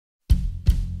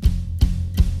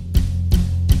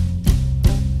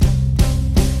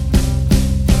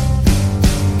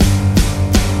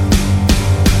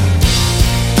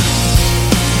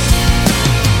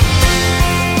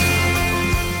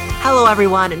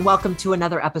everyone, and welcome to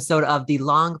another episode of the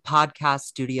Long Podcast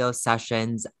Studio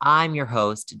Sessions. I'm your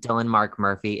host, Dylan Mark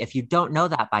Murphy. If you don't know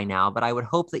that by now, but I would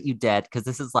hope that you did, because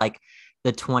this is like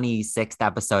the 26th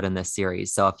episode in this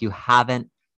series. So if you haven't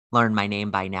learned my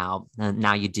name by now,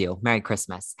 now you do. Merry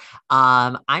Christmas.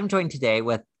 I'm joined today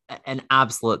with an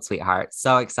absolute sweetheart.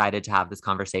 So excited to have this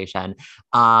conversation.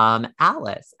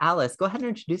 Alice, go ahead and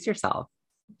introduce yourself.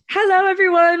 Hello,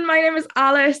 everyone. My name is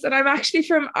Alice, and I'm actually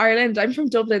from Ireland. I'm from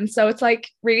Dublin, so it's like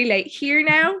really late here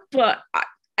now. But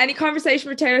any conversation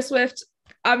with Taylor Swift,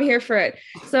 I'm here for it.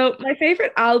 So my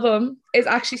favorite album is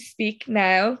actually Speak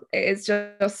Now. It is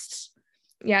just,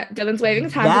 Dylan's waving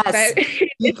his hands Yes, about.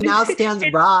 Speak Now stands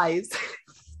rise.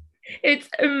 It's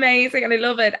amazing, and I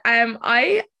love it.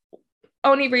 I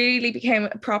only really became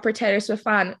a proper Taylor Swift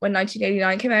fan when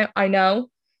 1989 came out.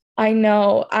 I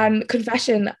know. And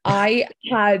confession, I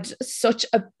had such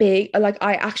a big,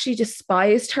 I actually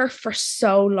despised her for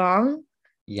so long.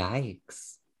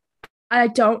 Yikes. I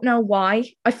don't know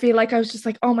why. I feel like I was just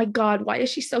like, oh my God, why is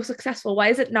she so successful? Why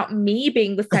is it not me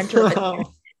being the center of it?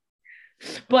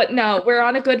 But no, we're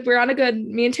on a good,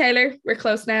 me and Taylor, we're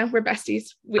close now. We're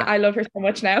besties. I love her so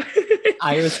much now.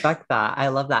 I respect that. I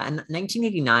love that. And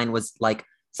 1989 was like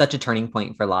such a turning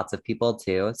point for lots of people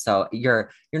too. So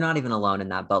you're not even alone in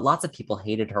that, but lots of people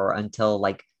hated her until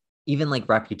like even like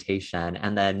Reputation,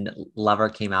 and then Lover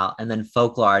came out, and then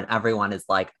Folklore, and everyone is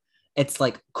like, it's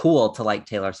like cool to like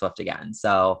Taylor Swift again.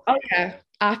 So oh yeah,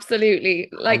 absolutely.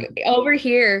 Like over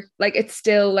here, like it's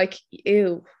still like,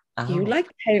 ew, you like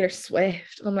Taylor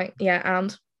Swift. I'm like, yeah,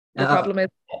 and the problem is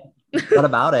what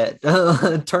about it?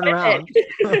 Turn around.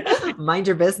 Mind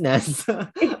your business.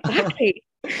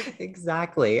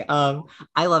 Exactly.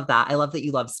 I love that. I love that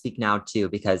you love Speak Now too,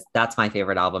 because that's my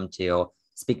favorite album too.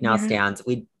 Speak Now stands.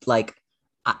 We like,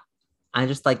 I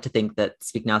just like to think that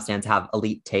Speak Now stands have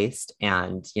elite taste,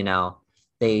 and you know,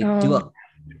 they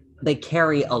they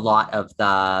carry a lot of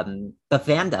the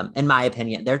fandom, in my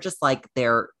opinion. They're just like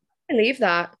I believe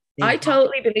that. I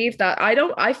totally believe that.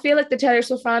 I feel like the Taylor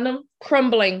Swift fandom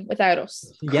crumbling without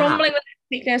us. Crumbling without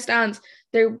Speak Now stands.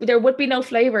 There would be no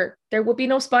flavor. There would be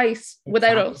no spice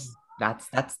without us.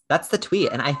 That's the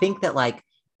tweet. And I think that like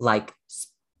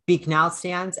Speak Now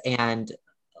stands and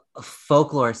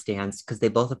Folklore stands, because they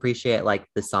both appreciate like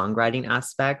the songwriting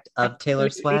aspect of Taylor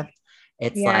Swift.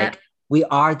 It's like, we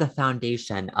are the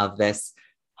foundation of this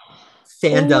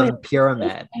fandom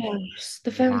pyramid.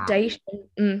 The foundation.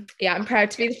 I'm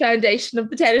proud to be the foundation of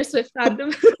the Taylor Swift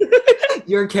fandom.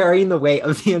 You're carrying the weight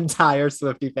of the entire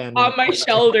Swiftie fandom on my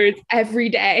shoulders every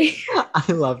day.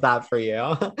 I love that for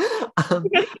you.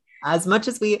 As much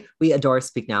as we adore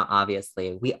Speak Now,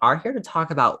 obviously, we are here to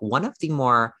talk about one of the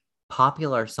more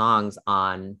popular songs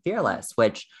on Fearless,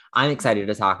 which I'm excited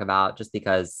to talk about just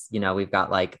because, you know, we've got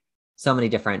like so many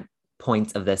different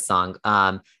points of this song.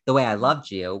 The Way I Loved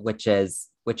You, which is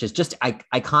just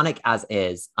iconic as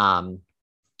is. But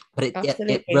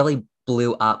it really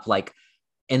blew up like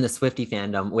in the Swiftie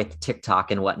fandom with TikTok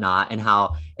and whatnot, and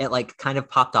how it like kind of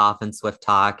popped off in Swift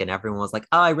Talk, and everyone was like,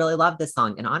 oh, I really love this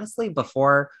song. And honestly,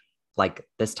 before like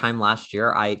this time last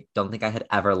year, I don't think I had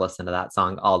ever listened to that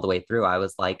song all the way through. I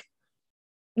was like,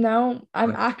 no,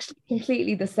 I'm actually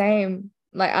completely the same.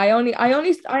 Like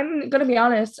I'm gonna be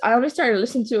honest, I only started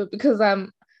listening to it because I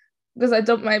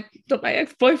dumped my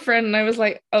ex-boyfriend, and I was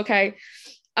like, okay,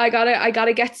 I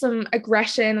gotta get some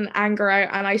aggression and anger out,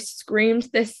 and I screamed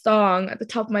this song at the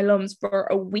top of my lungs for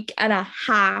a week and a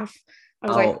half. I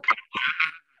was like,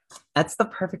 that's the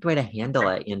perfect way to handle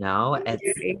it, you know?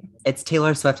 It's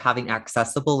Taylor Swift having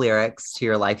accessible lyrics to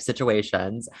your life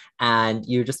situations, and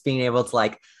you just being able to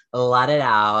like let it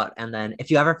out. And then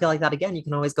if you ever feel like that again, you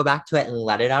can always go back to it and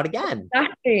let it out again.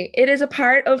 Exactly. It is a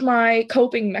part of my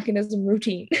coping mechanism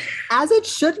routine. As it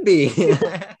should be.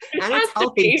 And it's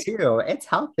healthy too. It's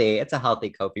healthy. It's a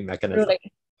healthy coping mechanism.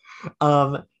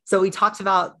 Really? So we talked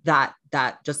about that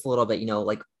just a little bit, you know,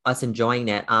 like us enjoying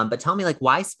it. But tell me, like,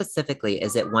 why specifically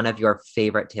is it one of your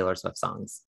favorite Taylor Swift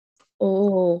songs?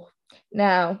 Oh,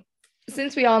 now,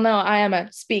 since we all know I am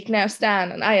a Speak Now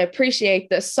stan and I appreciate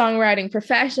the songwriting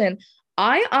profession,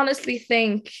 I honestly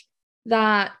think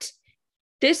that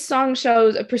this song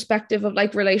shows a perspective of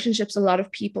like relationships a lot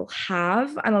of people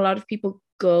have and a lot of people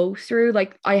go through.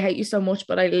 Like, I hate you so much,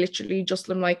 but I literally just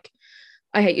am like,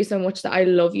 I hate you so much that I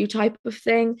love you type of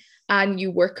thing. And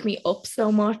you work me up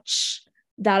so much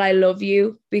that I love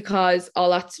you, because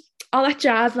all that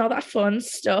jazz and all that fun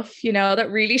stuff, you know, that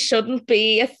really shouldn't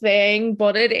be a thing,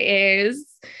 but it is,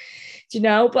 you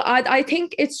know. But I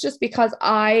think it's just because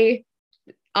I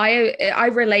I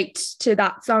relate to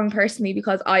that song personally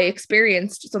because I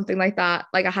experienced something like that.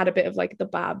 Like I had a bit of like the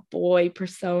bad boy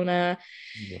persona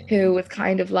who was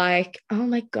kind of like, oh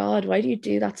my God, why do you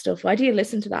do that stuff? Why do you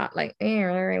listen to that? Like,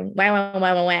 wah, wah,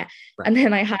 wah, wah, wah. And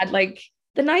then I had like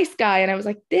the nice guy, and I was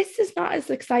like, this is not as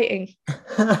exciting.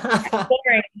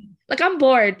 Boring. Like I'm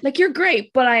bored. Like you're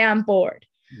great, but I am bored.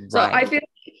 So I feel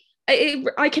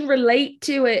I can relate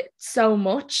to it so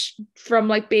much from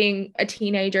like being a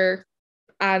teenager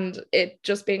and it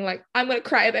just being like, I'm going to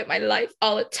cry about my life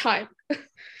all the time.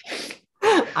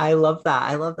 I love that.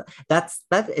 I love that.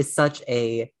 That is such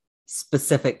a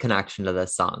specific connection to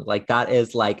this song. Like that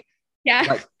is like, yeah,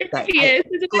 like, that, is.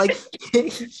 Like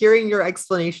hearing your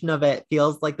explanation of it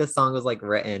feels like this song was like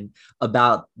written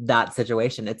about that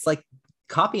situation. It's like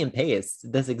copy and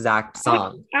paste this exact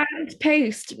song. And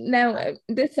paste. Now,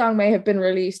 this song may have been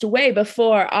released way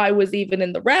before I was even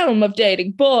in the realm of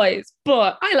dating boys,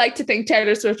 but I like to think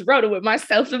Taylor Swift wrote it with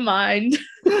myself in mind.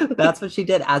 That's what she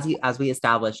did. As we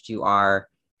established, you're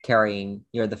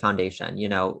the foundation, you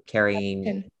know,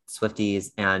 carrying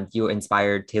Swifties, and you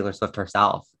inspired Taylor Swift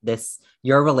herself.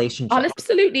 Your relationship.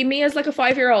 Absolutely, me as like a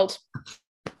 5-year-old.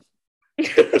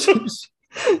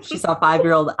 She saw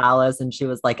 5-year-old Alice and she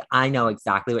was like, I know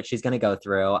exactly what she's going to go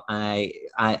through. I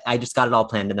just got it all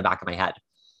planned in the back of my head.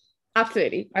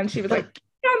 Absolutely. And she was like,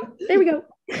 yeah, there we go.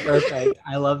 Perfect.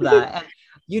 I love that. And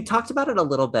you talked about it a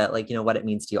little bit, like, you know, what it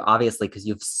means to you, obviously, because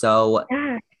you've so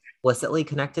explicitly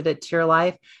connected it to your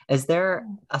life. Is there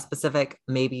a specific,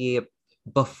 maybe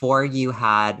before you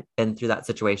had been through that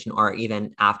situation or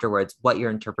even afterwards, what your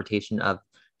interpretation of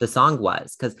the song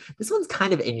was? Because this one's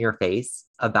kind of in your face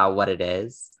about what it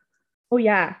is. Oh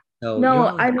yeah. So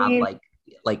no, I mean,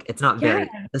 like it's not very,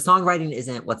 the songwriting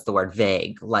isn't, what's the word,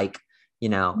 vague, like, you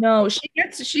know. No,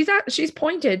 she's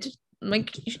pointed.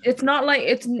 Like it's not like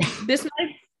it's this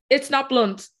knife, it's not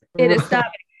blunt. It is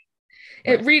stabbing.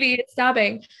 It really is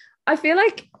stabbing. I feel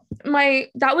like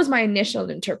that was my initial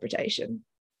interpretation.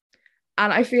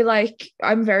 And I feel like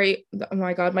I'm very, oh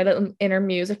my God, my little inner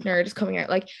music nerd is coming out.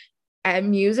 Like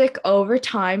music over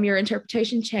time, your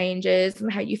interpretation changes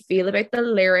and how you feel about the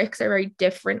lyrics are very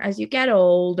different as you get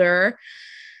older.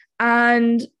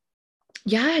 And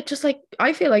yeah, just like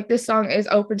I feel like this song is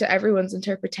open to everyone's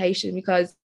interpretation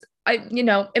because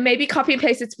it may be copy and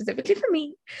pasted specifically for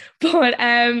me, but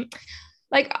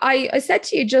like I said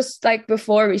to you just like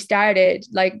before we started,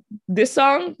 like this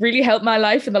song really helped my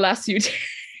life in the last few days.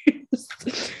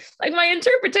 Like my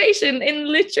interpretation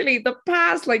in literally the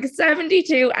past like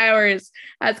 72 hours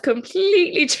has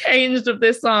completely changed of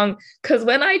this song. Because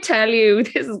when I tell you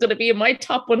this is going to be in my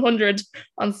top 100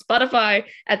 on Spotify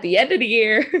at the end of the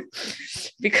year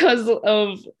because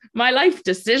of my life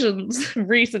decisions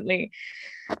recently,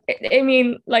 I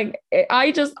mean, like,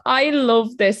 I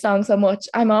love this song so much.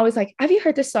 I'm always like, have you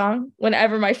heard this song?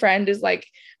 Whenever my friend is like,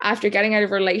 after getting out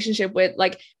of a relationship with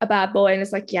like a bad boy, and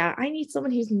it's like, yeah, I need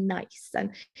someone who's nice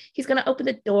and he's going to open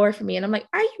the door for me. And I'm like,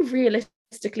 are you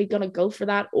realistically going to go for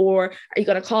that? Or are you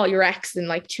going to call your ex in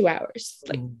like 2 hours?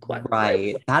 Like, what?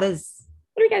 Right. That is.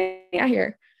 What are we getting at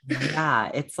here?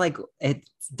 Yeah, it's like,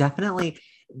 it's definitely,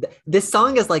 this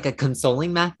song is like a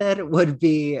consoling method would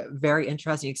be very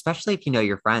interesting, especially if you know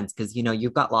your friends, because you know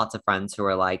you've got lots of friends who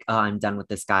are like, oh, I'm done with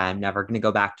this guy, I'm never going to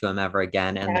go back to him ever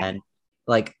again. And then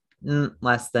like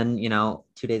less than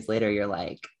 2 days later you're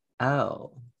like,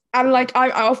 oh, I'm like,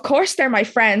 I of course they're my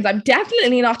friends, I'm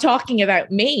definitely not talking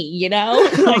about me,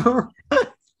 like,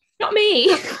 not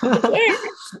me.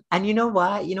 And you know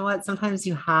what, sometimes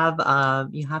you have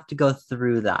to go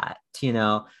through that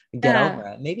to get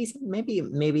over it.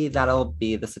 Maybe that'll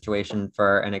be the situation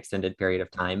for an extended period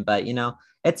of time, but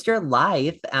it's your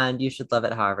life and you should live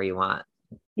it however you want.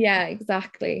 Yeah,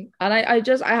 exactly. And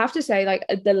I have to say, like,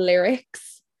 the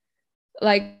lyrics,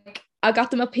 like, I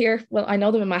got them up here, well, I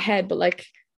know them in my head, but like,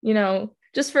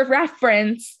 just for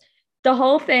reference, the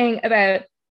whole thing about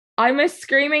I miss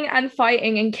screaming and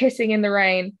fighting and kissing in the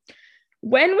rain.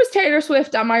 When was Taylor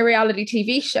Swift on my reality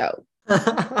TV show?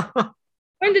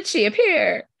 When did she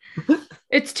appear?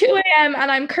 It's 2 a.m.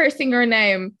 and I'm cursing her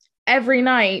name every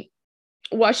night.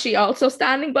 Was she also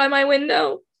standing by my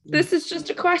window? This is just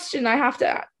a question I have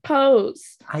to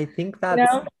pose. I think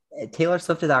that's Taylor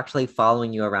Swift is actually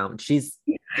following you around. She's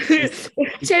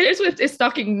Taylor Swift is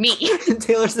stalking me.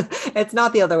 It's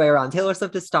not the other way around. Taylor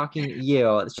Swift is stalking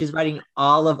you. She's writing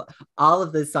all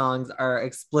of the songs are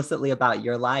explicitly about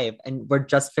your life, and we're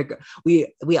just we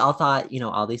all thought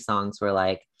all these songs were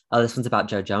like, oh, this one's about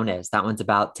Joe Jonas, that one's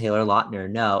about Taylor Lautner.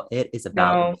 No, it is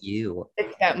about you.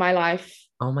 It's about my life.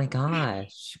 Oh my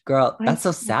gosh, girl, that's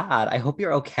so sad. I hope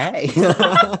you're okay.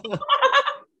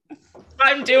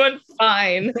 I'm doing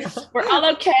fine. We're all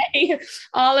okay.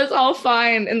 All is all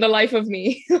fine in the life of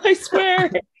me. I swear.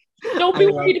 Don't be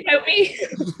worried about me.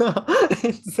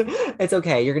 It's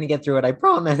okay. You're gonna get through it. I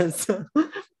promise.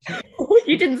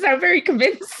 You didn't sound very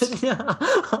convinced.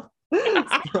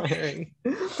 Sorry.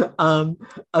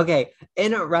 Okay.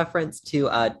 In reference to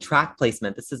track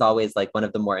placement, this is always like one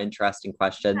of the more interesting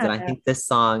questions. And I think this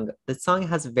song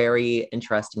has very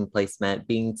interesting placement,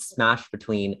 being smashed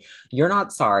between You're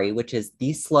Not Sorry, which is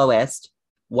the slowest,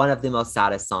 one of the most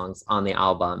saddest songs on the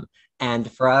album,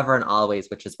 and Forever and Always,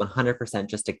 which is 100%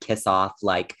 just a kiss off,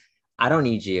 like, I don't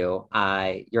need you.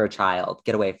 You're a child.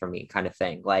 Get away from me, kind of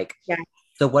thing. Like, yeah.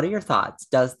 So what are your thoughts?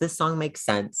 Does this song make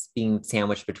sense being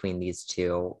sandwiched between these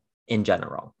two in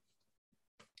general?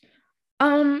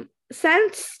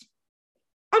 Sense,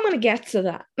 I'm gonna get to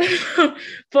that.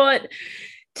 But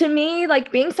to me,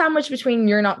 like, being sandwiched between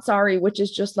You're Not Sorry, which is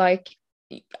just like,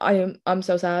 I'm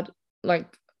so sad, like,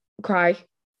 cry,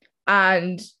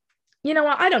 and you know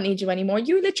what, I don't need you anymore.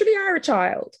 You literally are a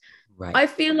child. Right. I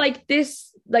feel like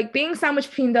this, like, being sandwiched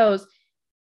between those,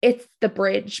 it's the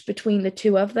bridge between the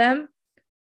two of them.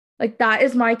 Like, that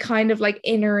is my kind of like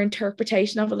inner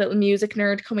interpretation of a little music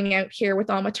nerd coming out here with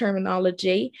all my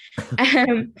terminology.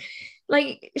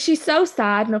 Like, she's so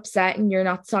sad and upset and You're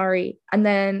Not Sorry. And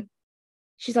then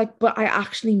she's like, but I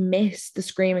actually miss the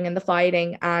screaming and the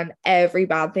fighting and every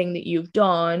bad thing that you've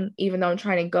done, even though I'm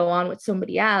trying to go on with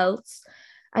somebody else.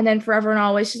 And then Forever and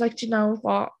Always, she's like, do you know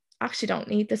what? I actually don't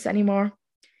need this anymore.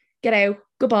 Get out.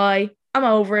 Goodbye. I'm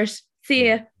over it. See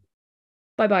ya.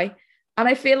 Bye-bye. And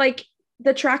I feel like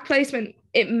the track placement,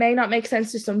 it may not make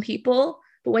sense to some people,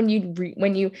 but when you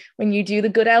do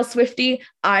the good L Swifty,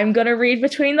 I'm gonna read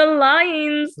between the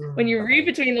lines. When you read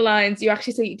between the lines, you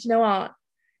actually say, do you know what?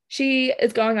 She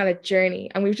is going on a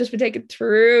journey, and we've just been taken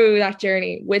through that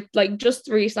journey with like just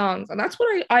 3 songs, and that's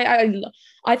what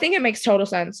I think it makes total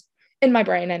sense in my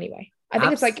brain anyway. I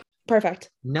think it's like perfect.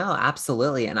 No,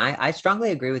 absolutely, and I strongly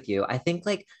agree with you. I think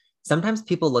like sometimes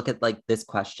people look at like this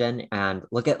question and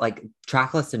look at like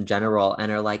track lists in general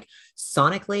and are like,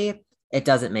 sonically, it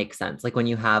doesn't make sense. Like when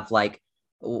you have like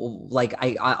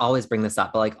I always bring this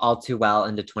up, but like All Too Well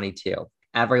into 22,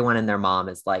 everyone and their mom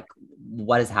is like,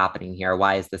 what is happening here?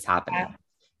 Why is this happening?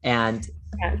 Yeah. And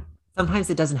sometimes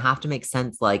it doesn't have to make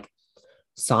sense like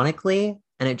sonically,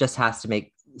 and it just has to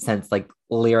make sense like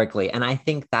lyrically. And I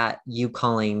think that you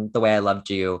calling The Way I Loved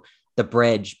You the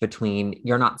bridge between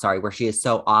You're Not Sorry, where she is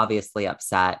so obviously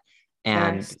upset,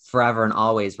 and Forever and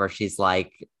Always, where she's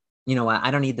like, you know what, I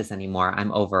don't need this anymore.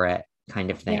 I'm over it, kind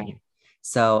of thing. Yeah.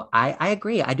 So I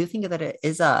agree. I do think that it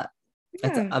is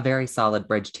it's a very solid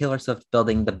bridge. Taylor Swift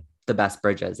building the best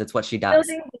bridges. It's what she does.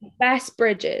 Building the best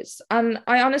bridges. And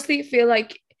I honestly feel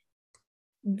like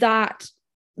that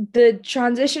the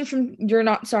transition from You're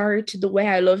Not Sorry to The Way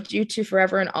I Loved You to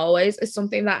Forever and Always is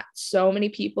something that so many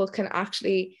people can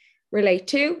actually relate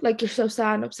to. Like, you're so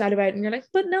sad and upset about it, and you're like,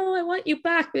 but no, I want you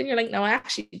back. Then you're like, no, I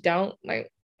actually don't. Like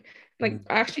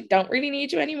I actually don't really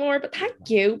need you anymore, but thank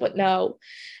you, but no.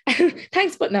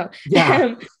 Thanks, but no.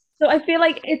 Yeah. So I feel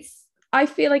like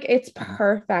it's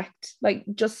perfect. Like,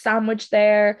 just sandwiched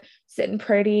there, sitting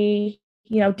pretty,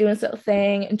 you know, doing its little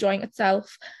thing, enjoying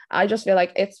itself. I just feel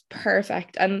like it's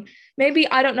perfect. And maybe,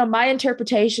 I don't know, my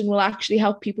interpretation will actually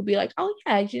help people be like, oh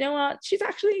yeah, you know what? She's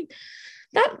actually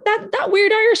that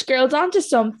weird Irish girl's onto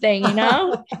something, you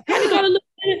know? She's got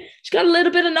a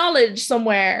little bit of knowledge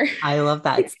somewhere. I love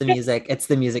that. It's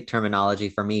the music terminology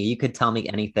for me. You could tell me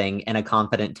anything in a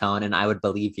confident tone and I would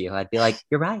believe you. I'd be like,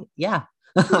 you're right. Yeah.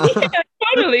 Yeah,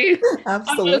 totally.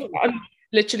 Absolutely.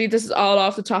 Literally, this is all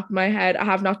off the top of my head. I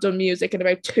have not done music in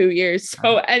about 2 years,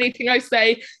 so anything I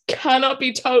say cannot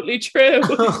be totally true.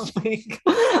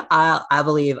 Oh I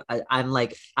believe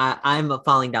I'm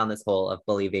falling down this hole of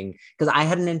believing, because I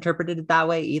hadn't interpreted it that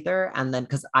way either. And then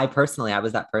because I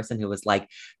was that person who was like,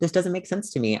 this doesn't make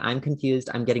sense to me. I'm confused.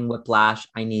 I'm getting whiplash.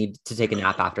 I need to take a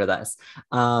nap after this.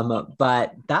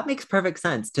 But that makes perfect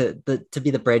sense to be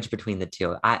the bridge between the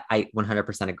two. I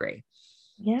 100% agree.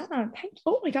 Yeah,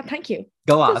 oh my god, thank you.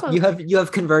 Go off. You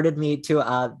have converted me to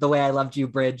The Way I Loved You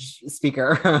bridge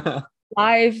speaker.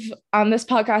 Live on this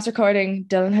podcast recording,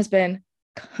 Dylan has been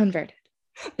converted.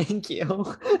 Thank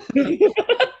you.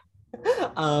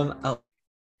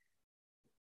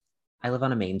 I live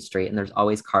on a main street and there's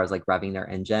always cars like revving their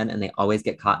engine and they always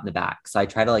get caught in the back. So I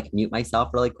try to like mute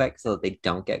myself really quick so that they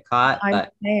don't get caught.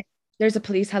 But there's a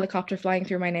police helicopter flying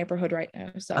through my neighborhood right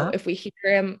now. So if we hear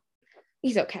him,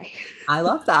 he's okay. I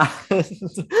love that.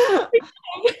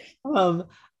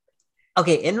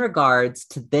 Okay, in regards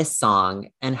to this song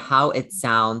and how it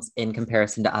sounds in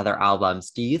comparison to other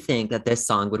albums, do you think that this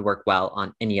song would work well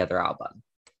on any other album?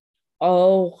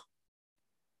 Oh,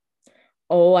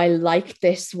 oh, I like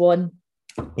this one.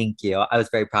 Thank you. I was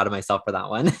very proud of myself for that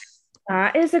one.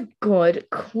 That is a good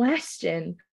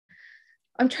question.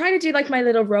 I'm trying to do like my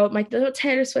little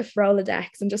Taylor Swift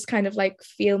Rolodex and just kind of like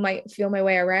feel my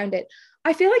way around it.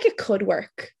 I feel like it could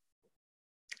work.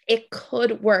 It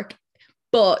could work,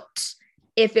 but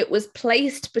if it was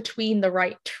placed between the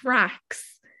right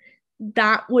tracks,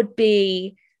 that would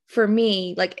be for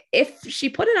me. Like if she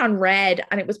put it on Red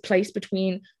and it was placed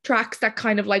between tracks that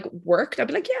kind of like worked, I'd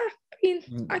be like, yeah, I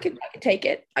mean, I could take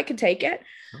it. I could take it.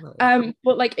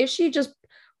 But like if she just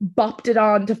bopped it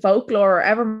on to Folklore or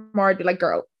Evermore, I'd be like,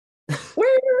 girl,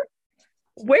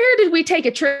 where did we take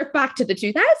a trip back to the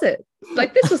 2000s?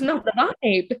 Like this was not the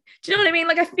vibe. Do you know what I mean?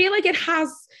 Like I feel like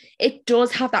it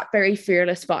does have that very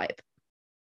Fearless vibe.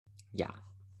 Yeah.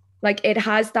 Like it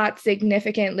has that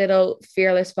significant little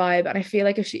Fearless vibe. And I feel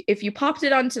like if you popped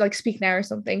it onto like Speak Now or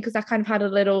something, because that kind of had a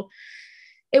little,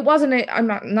 I'm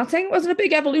not saying it wasn't a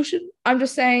big evolution. I'm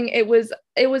just saying it was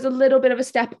a little bit of a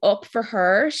step up for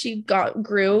her. She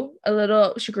grew up a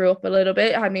little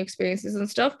bit, had new experiences and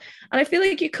stuff. And I feel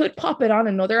like you could pop it on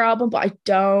another album, but I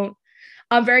don't.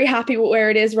 I'm very happy with where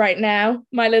it is right now.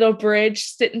 My little bridge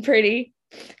sitting pretty,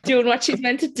 doing what she's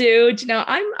meant to do. You know,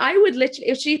 I would literally,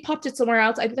 if she popped it somewhere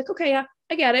else, I'd be like, okay, yeah,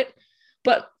 I get it.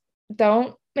 But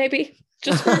don't maybe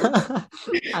just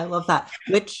I love that.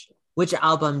 Which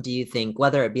album do you think,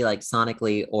 whether it be like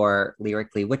sonically or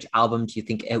lyrically, which album do you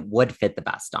think it would fit the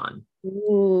best on?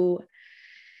 Ooh,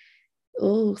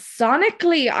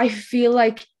 sonically, I feel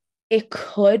like it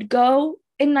could go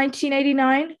in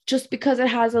 1989 just because it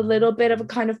has a little bit of a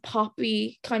kind of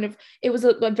poppy kind of, it was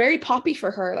a very poppy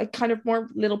for her, like kind of more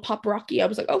little pop rocky. I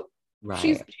was like, oh, Right.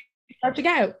 she's starting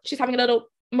out. She's having a little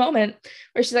moment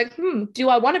where she's like, do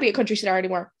I want to be a country star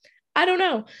anymore? I don't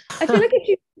know. I feel like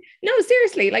no,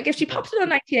 seriously, like if she pops it on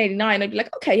 1989, I'd be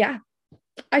like, okay, yeah,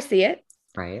 I see it.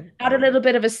 Right. Add a little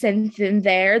bit of a synth in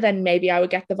there, then maybe I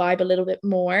would get the vibe a little bit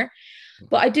more.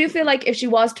 But I do feel like if she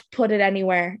was to put it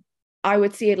anywhere, I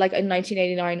would see it like in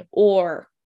 1989 or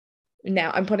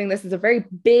now I'm putting this as a very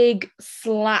big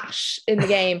slash in the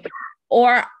game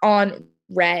or on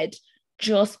Red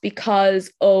just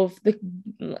because of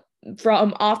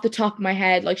from off the top of my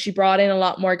head, like she brought in a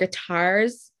lot more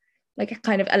guitars, like a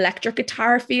kind of electric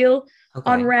guitar feel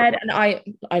on Red. And I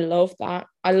love that.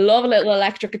 I love a little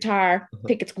electric guitar. I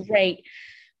think it's great.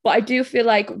 But I do feel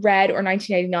like Red or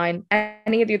 1989,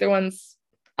 any of the other ones,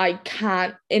 I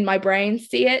can't in my brain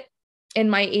see it. In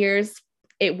my ears,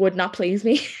 it would not please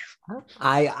me.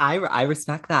 I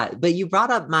respect that. But you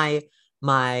brought up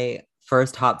my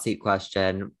first hot seat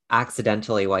question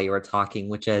accidentally while you were talking,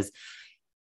 which is,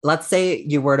 let's say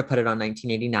you were to put it on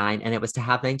 1989 and it was to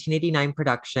have 1989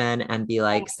 production and be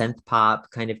like synth pop,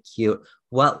 kind of cute.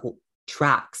 What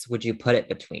tracks would you put it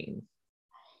between?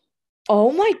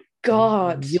 Oh my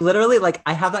God. You literally like,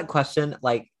 I have that question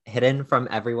like hidden from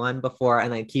everyone before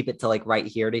and I keep it to like right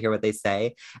here to hear what they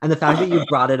say. And the fact that you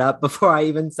brought it up before I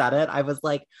even said it, I was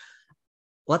like,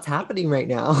 what's happening right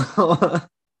now?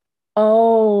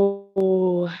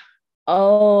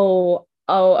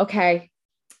 Okay.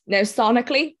 Now,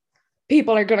 sonically,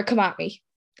 people are going to come at me.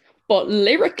 But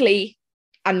lyrically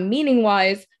and meaning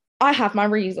wise, I have my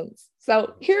reasons.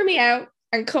 So hear me out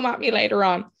and come at me later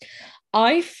on.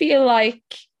 I feel like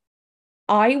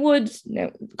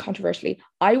controversially,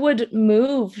 I would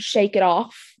move Shake It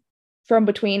Off from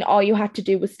between All You Had to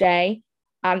Do Was Stay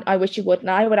and I Wish You Would. And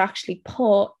I would actually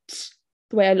put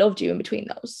The Way I Loved You in between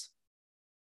those.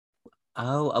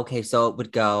 Oh, okay. So it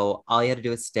would go, All You Had to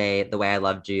Do Was Stay, The Way I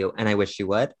Loved You, and I Wish You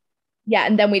Would. Yeah,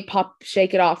 and then we'd pop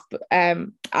Shake It Off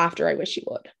after I Wish You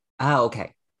Would. Oh,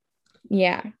 okay.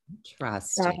 Yeah.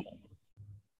 Interesting.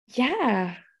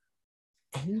 Yeah.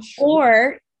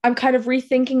 Or I'm kind of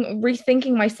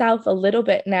rethinking myself a little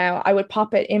bit now. I would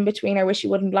pop it in between I Wish You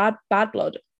Would and Bad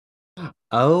Blood.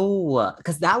 Oh,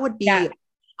 because that would be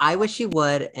I Wish You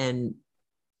Would, and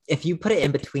if you put it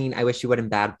in between I Wish You Would and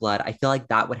Bad Blood, I feel like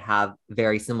that would have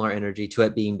very similar energy to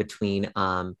it being between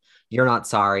You're Not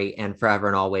Sorry and Forever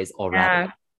and Always Already.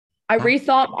 Yeah. I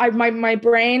rethought my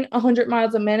brain 100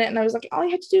 miles a minute and I was like, all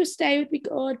you had to do is stay would be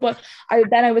good. But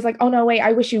I was like, oh no, wait,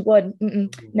 I Wish You Would.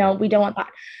 No, we don't want that.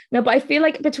 No, but I feel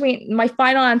like between my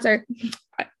final answer,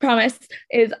 I promise,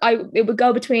 is it would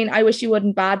go between I Wish You Would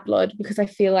and Bad Blood because I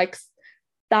feel like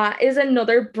that is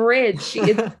another bridge. She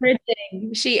is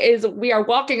bridging. We are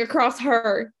walking across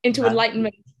her into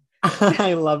enlightenment.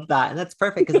 I love that. And that's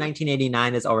perfect because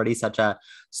 1989 is already such a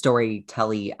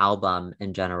storytelling album in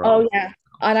Oh general. yeah.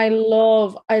 And I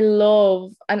love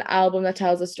an album that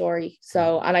tells a story.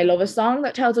 So, and I love a song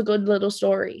that tells a good little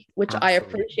story, which I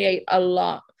Absolutely. appreciate a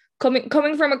lot.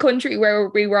 Coming from a country where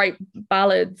we write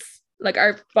ballads, like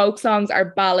our folk songs are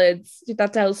ballads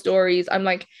that tell stories. I'm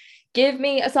like, give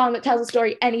me a song that tells a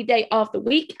story any day of the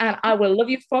week, and I will love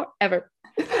you forever.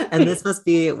 And this must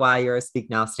be why you're a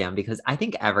Speak Now stan, because I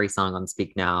think every song on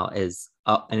Speak Now is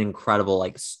an incredible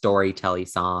like storytelling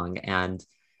song, and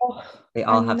Oh, they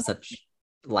I all have know. such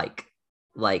like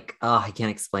oh, I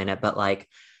can't explain it, but like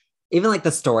even like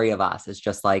the story of us is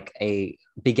just like a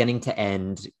beginning to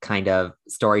end kind of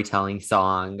storytelling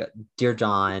song. Dear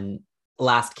John,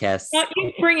 Last Kiss. Not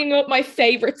you bringing up my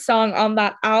favorite song on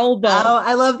that album. Oh,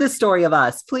 I love the story of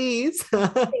us, please.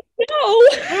 No.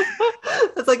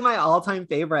 It's like my all-time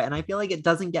favorite, and I feel like it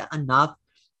doesn't get enough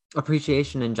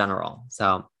appreciation in general.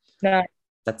 So No,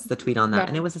 that's the tweet on that.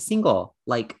 And it no. was a single.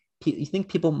 Like you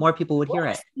think more people would hear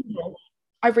What? it.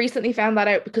 I've recently found that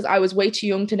out because I was way too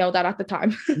young to know that at the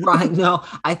time. Right. No,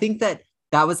 I think that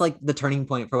that was like the turning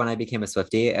point for when I became a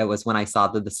Swiftie. It was when I saw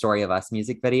the Story of Us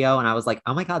music video and I was like,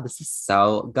 oh my God, this is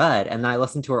so good. And then I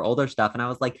listened to her older stuff and I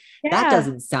was like, that Yeah.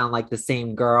 doesn't sound like the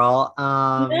same girl.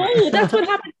 No, that's what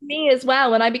happened to me as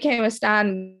well. When I became a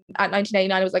stan at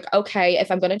 1989, I was like, okay,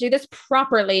 if I'm going to do this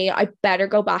properly, I better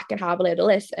go back and have a little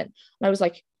listen. And I was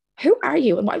like, who are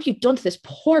you? And what have you done to this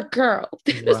poor girl?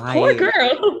 This poor Right.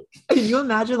 girl. Can you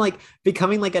imagine like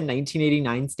becoming like a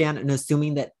 1989 stan and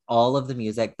assuming that all of the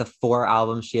music, the 4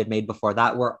 albums she had made before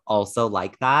that were also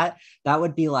like that? That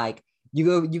would be like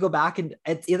you go back and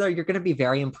it's either you're going to be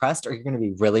very impressed or you're going to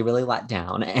be really really let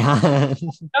down. And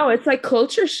No, it's like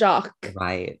culture shock.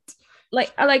 right.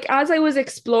 Like as I was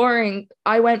exploring,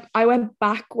 I went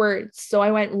backwards. So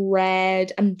I went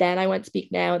Red and then I went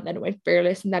Speak Now and then I went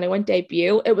Fearless and then I went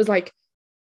Debut. It was like,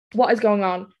 what is going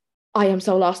on? I am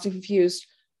so lost and confused.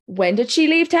 When did she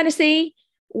leave Tennessee?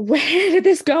 Where did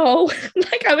this go?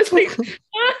 Like I was like,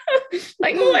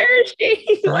 like where is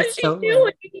she? What is That's she so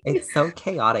doing? it's so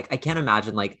chaotic. I can't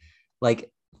imagine like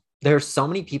there's so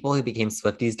many people who became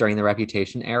Swifties during the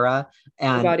Reputation era, Oh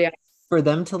my and God, yeah. for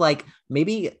them to like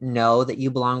maybe know that You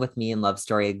Belong with Me and Love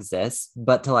Story exists,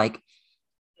 but to like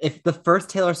if the first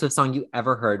Taylor Swift song you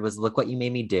ever heard was Look What You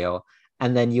Made Me Do,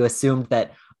 and then you assumed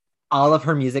that all of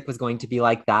her music was going to be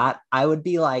like that, I would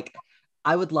be like,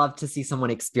 I would love to see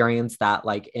someone experience that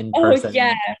like in Oh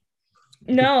yeah. person.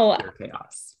 No, Pure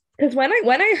chaos. because when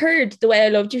I heard The Way I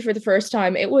Loved You for the first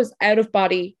time, it was out of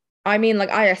body. I mean, like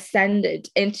I ascended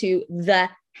into the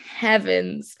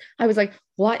heavens. I was like,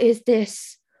 what is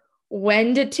this?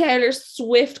 When did Taylor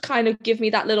Swift kind of give me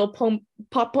that little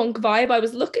pop punk vibe I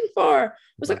was looking for? I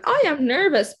was like, I am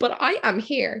nervous, but I am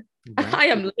here. Right. I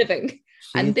am living.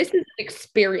 And She's this is an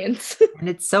experience. and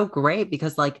it's so great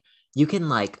because like you can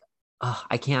like oh,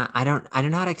 I don't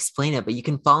know how to explain it, but you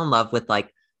can fall in love with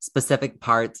like specific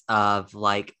parts of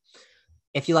like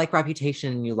if you like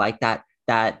Reputation and you like that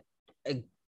uh,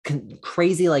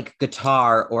 crazy like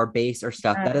guitar or bass or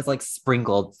stuff that is like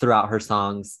sprinkled throughout her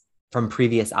songs from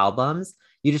previous albums.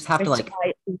 You just have to Which like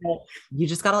I you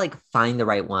just gotta like find the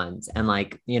right ones and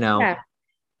like yeah.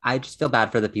 I just feel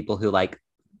bad for the people who like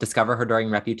discover her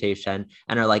during Reputation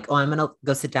and are like, oh, I'm gonna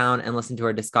go sit down and listen to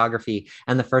her discography.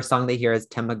 And the first song they hear is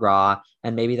Tim McGraw.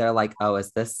 And maybe they're like, oh,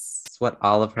 is this what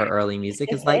all of her early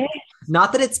music is like?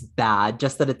 Not that it's bad,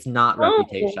 just that it's not No,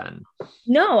 Reputation.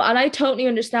 no, and I totally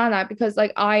understand that because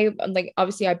like I like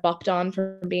obviously I bopped on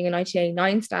from being a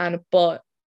 1989 stan, but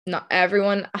not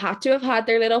everyone had to have had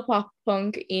their little pop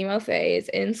punk emo phase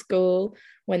in school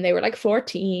when they were like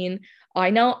 14.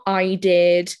 I know I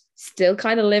did, still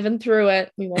kind of living through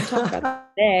it. We won't talk about that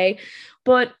today.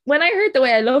 But when I heard The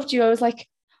Way I Loved You, I was like,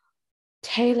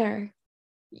 Taylor,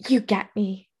 you get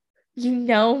me. You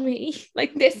know me.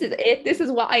 Like, this is it. This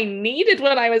is what I needed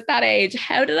when I was that age.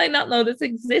 How did I not know this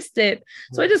existed?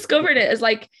 So I discovered it as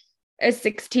like a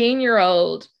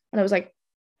 16-year-old. And I was like,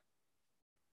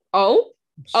 oh,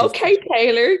 She's okay,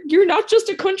 Taylor, you're not just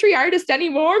a country artist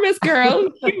anymore, Miss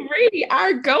Girl. You really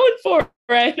are going for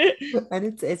it.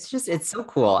 and it's so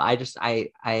cool. I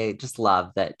just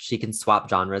love that she can swap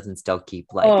genres and still keep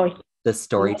like Oh, the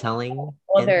storytelling in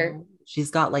other. there. She's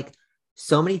got like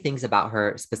so many things about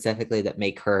her specifically that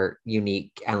make her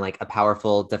unique and like a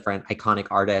powerful, different, iconic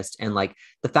artist. And like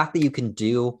the fact that you can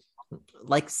do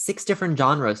like 6 different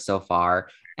genres so far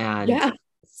and Yeah.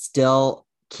 still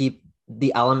keep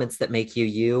the elements that make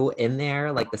you in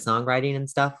there, like the songwriting and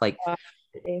stuff, like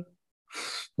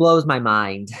blows my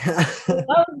mind.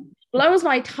 Blows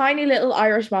my tiny little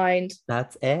Irish mind.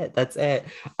 That's it. That's it.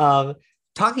 Um,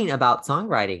 talking about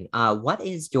songwriting, what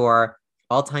is your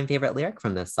all-time favorite lyric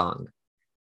from this song?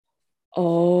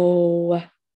 Oh,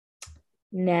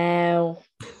 now.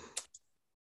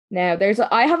 Now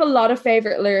I have a lot of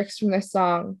favorite lyrics from this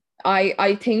song.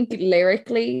 I think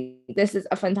lyrically this is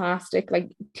a fantastic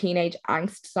like teenage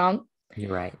angst song.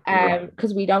 You're right.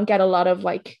 Because we don't get a lot of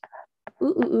like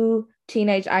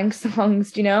teenage angst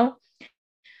songs, you know?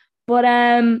 But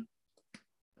I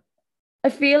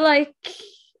feel like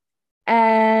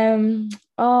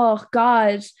oh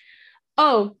God.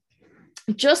 Oh,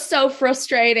 just so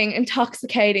frustrating,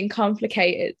 intoxicating,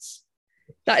 complicated.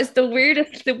 That is the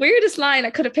weirdest line I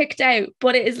could have picked out,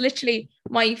 but it is literally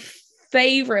my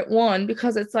favorite one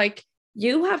because it's like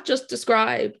you have just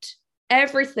described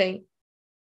everything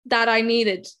that I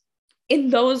needed in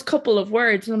those couple of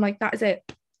words. And I'm like, that is it.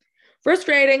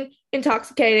 Frustrating,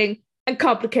 intoxicating, and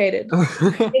complicated.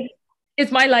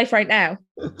 It's my life right now.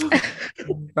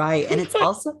 Right. And it's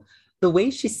also the way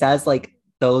she says like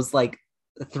those like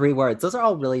 3 words. Those are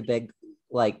all really big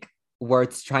like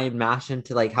words to try and mash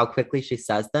into like how quickly she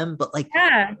says them. But like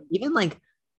even like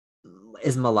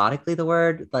is melodically the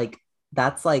word? Like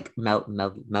that's like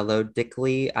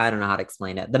melodically. I don't know how to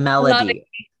explain it. The melody.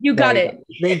 You got it.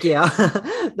 Thank you.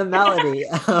 The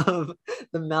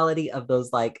melody of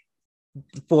those like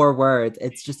 4 words.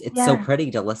 It's so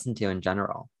pretty to listen to in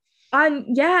general.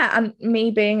 And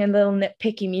me being a little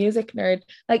nitpicky music nerd,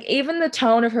 like even the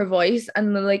tone of her voice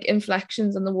and the like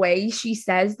inflections and the way she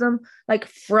says them, like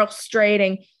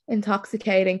frustrating,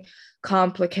 intoxicating,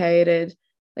 complicated,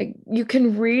 like you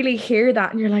can really hear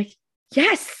that and you're like,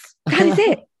 yes, that is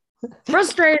it.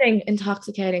 Frustrating,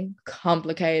 intoxicating,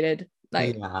 complicated.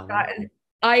 Like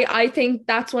I think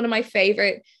that's one of my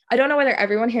favorite. I don't know whether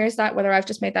everyone hears that, whether I've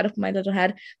just made that up in my little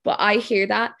head, but I hear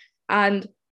that, and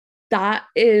that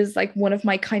is like one of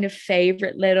my kind of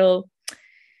favorite little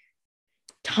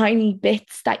tiny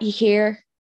bits that you hear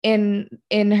in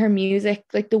her music,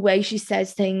 like the way she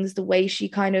says things, the way she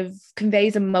kind of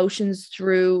conveys emotions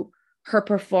through her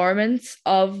performance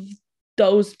of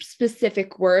those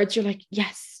specific words. You're like,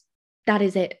 yes, that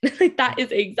is it. Like that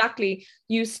is exactly,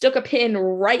 you stuck a pin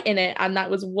right in it, and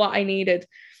that was what I needed.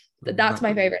 That's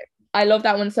my favorite. I love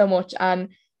that one so much, and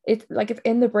it's like it's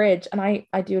in the bridge, and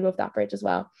I do love that bridge as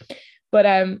well. But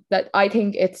that I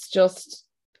think it's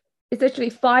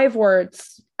literally 5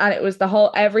 words, and it was the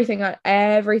whole everything in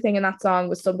that song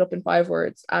was summed up in 5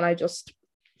 words, and I just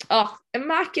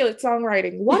immaculate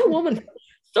songwriting. What a woman.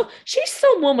 So she's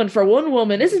some woman for one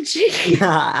woman, isn't she?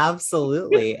 Yeah,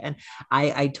 absolutely. And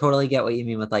I totally get what you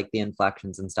mean with like the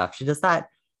inflections and stuff. She does that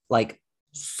like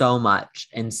so much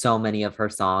in so many of her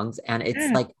songs, and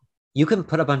it's like you can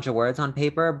put a bunch of words on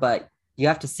paper, but you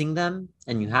have to sing them,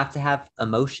 and you have to have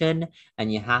emotion,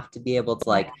 and you have to be able to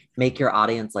like make your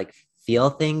audience like feel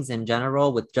things in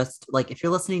general. With just like if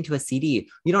you're listening to a CD,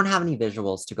 you don't have any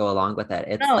visuals to go along with it.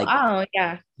 It's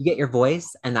you get your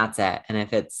voice and that's it. And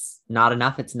if it's not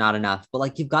enough, it's not enough. But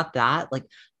like you've got that, like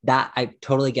that, I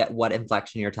totally get what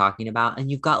inflection you're talking about.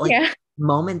 And you've got like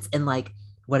moments in like,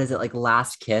 what is it, like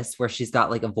Last Kiss, where she's got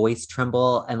like a voice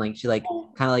tremble and like she like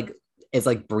kind of like is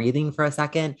like breathing for a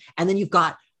second. And then you've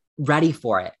got Ready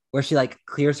for It, where she like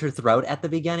clears her throat at the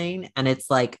beginning. And it's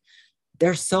like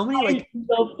there's so many like I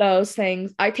love those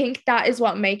things. I think that is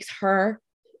what makes her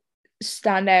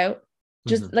stand out.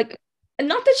 Just like,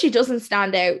 not that she doesn't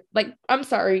stand out. Like, I'm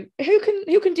sorry, who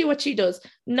can do what she does?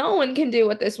 No one can do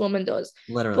what this woman does.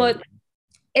 Literally. But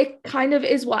it kind of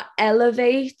is what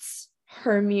elevates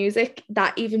her music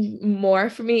that even more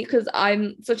for me, because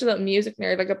I'm such a little music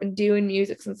nerd. Like I've been doing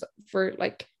music since for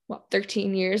like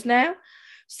 13 years now.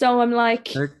 So I'm like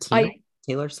 13?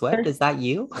 Taylor Swift, is that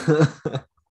you?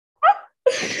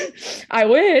 I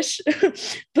wish.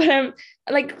 But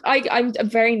like I'm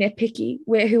very nitpicky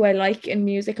with who I like in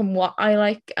music and what I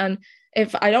like, and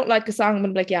if I don't like a song, I'm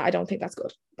gonna be like, yeah, I don't think that's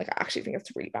good. Like I actually think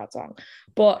it's a really bad song.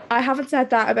 But I haven't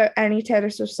said that about any Taylor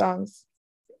Swift songs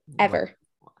ever.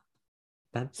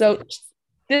 So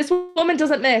this woman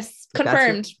doesn't miss.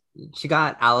 Confirmed. She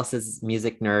got Alice's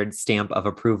music nerd stamp of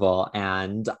approval,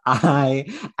 and I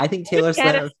think Taylor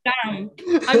Swift. I'm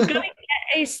gonna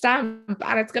get a stamp,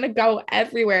 and it's gonna go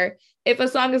everywhere. If a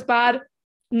song is bad,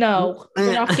 no,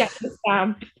 we're not getting the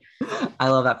stamp. I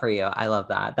love that for you. I love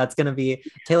that. That's gonna be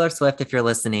Taylor Swift. If you're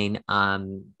listening,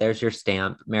 there's your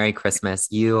stamp. Merry Christmas.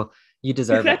 You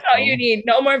deserve That's it. That's all you need.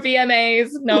 No more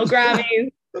VMAs, no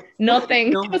Grammys. Nothing.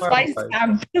 No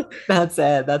stamp. That's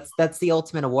it. That's the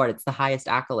ultimate award. It's the highest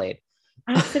accolade.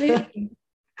 Absolutely.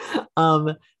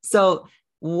 So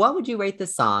what would you rate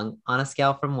this song on a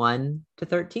scale from 1 to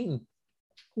 13?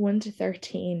 1 to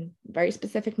 13. Very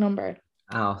specific number.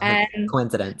 Oh,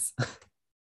 coincidence.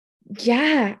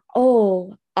 Yeah.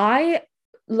 Oh, I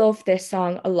love this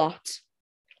song a lot.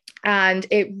 And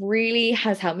it really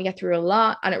has helped me get through a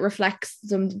lot. And it reflects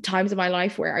some times in my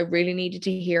life where I really needed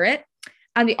to hear it.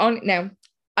 And now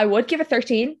I would give it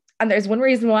 13. And there's one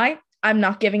reason why I'm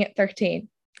not giving it 13.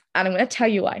 And I'm going to tell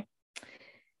you why.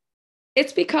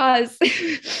 It's because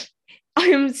I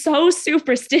am so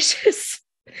superstitious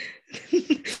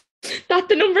that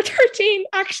the number 13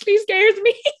 actually scares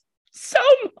me so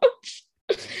much.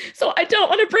 So I don't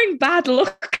want to bring bad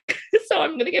luck. So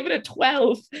I'm going to give it a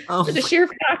 12 for the sheer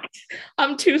fact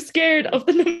I'm too scared of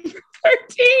the number 13.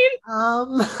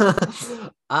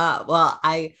 Well,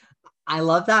 I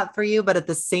love that for you, but at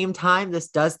the same time, this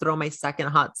does throw my second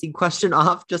hot seat question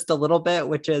off just a little bit,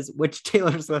 which is which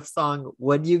Taylor Swift song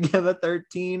would you give a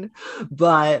 13?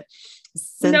 But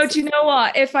no, do you know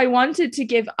what? If I wanted to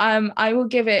give, I will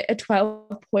give it a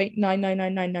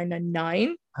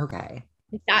 12.9999999. Okay.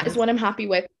 That is what I'm happy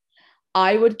with.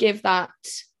 I would give that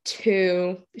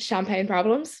to Champagne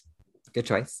Problems. Good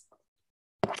choice.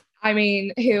 I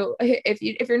mean,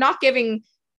 if you're not giving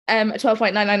a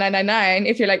 12.99999,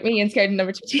 if you're like me and scared of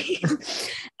number 13,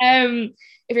 if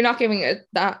you're not giving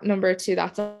that number to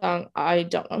that song, I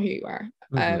don't know who you are.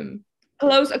 Mm-hmm.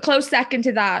 A close second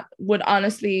to that would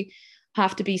honestly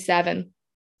have to be Seven.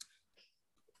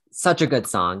 Such a good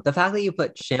song. The fact that you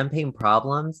put Champagne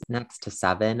Problems next to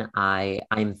Seven,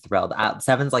 I'm thrilled.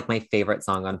 Seven's like my favorite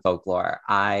song on Folklore.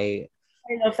 I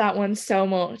love that one so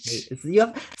much. You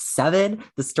have Seven,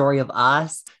 The Story of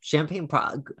Us, Champagne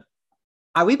Are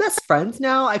we best friends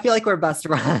now? I feel like we're best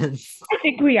friends. I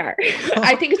think we are.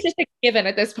 I think it's just a given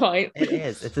at this point. It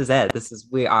is. This is it.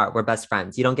 We're best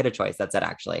friends. You don't get a choice. That's it,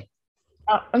 actually.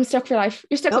 Oh, I'm stuck for life.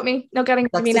 You're stuck with me. No getting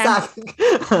with me now.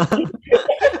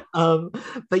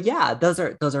 But yeah, those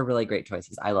are really great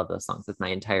choices. I love those songs with my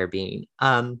entire being.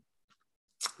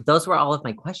 Those were all of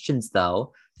my questions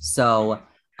though. So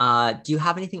do you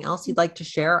have anything else you'd like to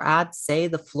share or add? Say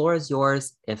the floor is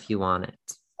yours if you want it.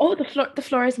 Oh, the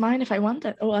floor is mine if I want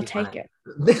it. Oh, I'll take it.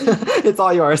 It's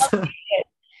all yours.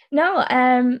 No,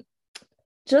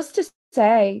 just to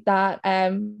say that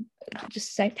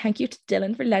just say thank you to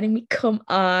Dylan for letting me come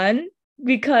on,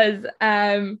 because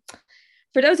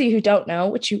for those of you who don't know,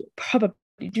 which you probably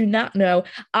do not know,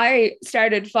 I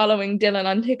started following Dylan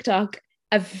on TikTok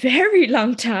a very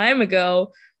long time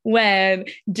ago when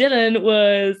Dylan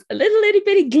was a little itty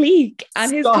bitty gleek,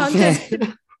 and his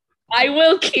content. I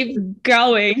will keep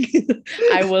going.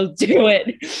 I will do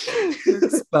it. You're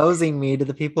exposing me to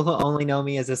the people who only know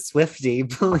me as a Swiftie,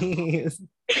 please.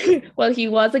 Well, he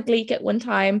was a gleek at one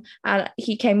time, and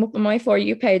he came up on my For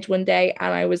You page one day,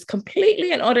 and I was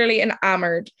completely and utterly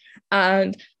enamored.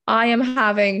 And I am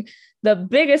having the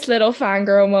biggest little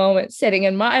fangirl moment sitting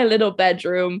in my little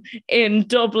bedroom in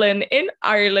Dublin, in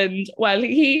Ireland, while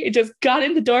he just got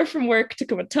in the door from work to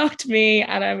come and talk to me.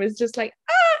 And I was just like,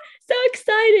 so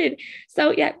excited.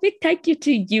 So yeah, big thank you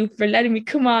to you for letting me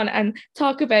come on and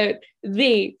talk about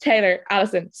the Taylor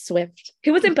Allison Swift,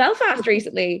 who was in Belfast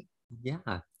recently.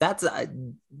 Yeah, that's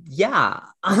yeah.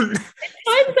 Time zone.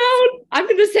 I'm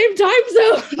in the same time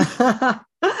zone.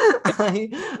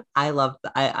 I love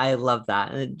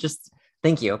that. And just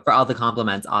thank you for all the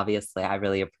compliments. Obviously, I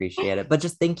really appreciate it. But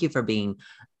just thank you for being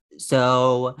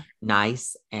so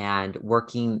nice and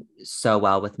working so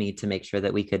well with me to make sure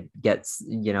that we could get,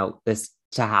 this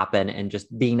to happen, and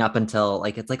just being up until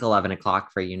it's like 11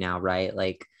 o'clock for you now, right?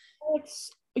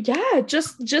 Just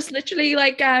literally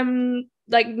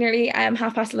nearly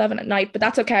 11:30 at night, but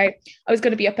that's okay. I was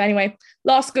going to be up anyway.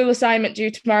 Law school assignment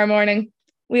due tomorrow morning.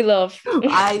 We love.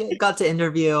 I got to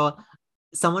interview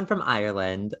someone from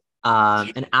Ireland,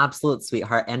 an absolute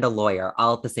sweetheart, and a lawyer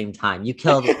all at the same time. You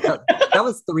killed that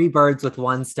was 3 birds with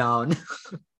 1 stone.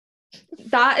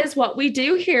 That is what we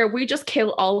do here. We just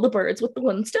kill all the birds with the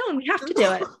 1 stone. We have to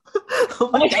do it.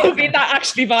 I don't mean that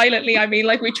actually violently. I mean,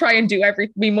 we try and do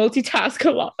we multitask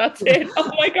a lot. That's it.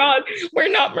 Oh my God. We're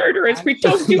not murderers. We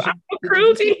don't do animal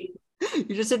cruelty.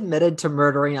 You just admitted to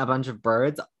murdering a bunch of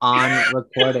birds on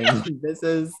recording. This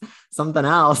is something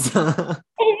else. Oh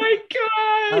my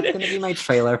God. That's going to be my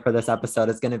trailer for this episode.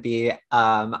 It's going to be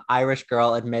Irish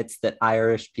girl admits that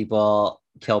Irish people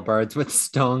kill birds with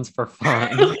stones for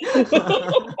fun. Oh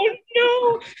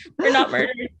no, we're not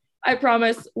murderers. I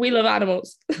promise. We love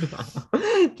animals.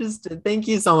 Just thank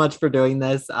you so much for doing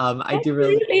this. I do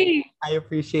really, I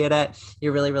appreciate it.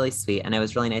 You're really, really sweet. And it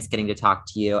was really nice getting to talk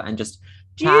to you and just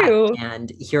chat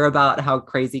and hear about how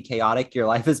crazy chaotic your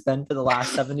life has been for the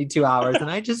last 72 hours. And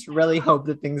I just really hope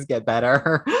that things get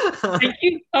better. Thank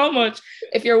you so much.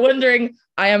 If you're wondering,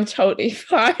 I am totally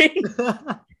fine.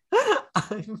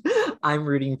 I'm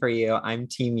rooting for you. I'm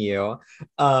team you.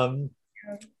 Um,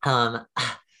 um,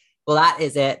 well, that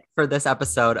is it for this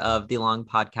episode of the Long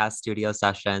Podcast Studio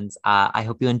Sessions. I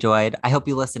hope you enjoyed. I hope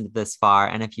you listened this far.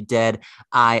 And if you did,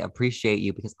 I appreciate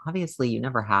you because obviously you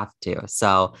never have to.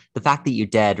 So the fact that you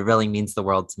did really means the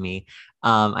world to me.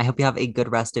 I hope you have a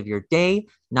good rest of your day,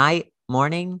 night,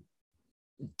 morning,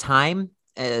 time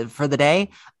for the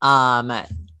day.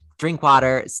 Drink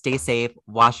water, stay safe,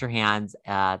 wash your hands.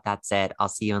 That's it. I'll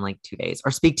see you in like 2 days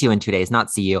or speak to you in 2 days,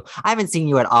 not see you. I haven't seen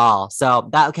you at all. So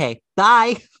okay.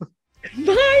 Bye.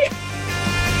 Bye.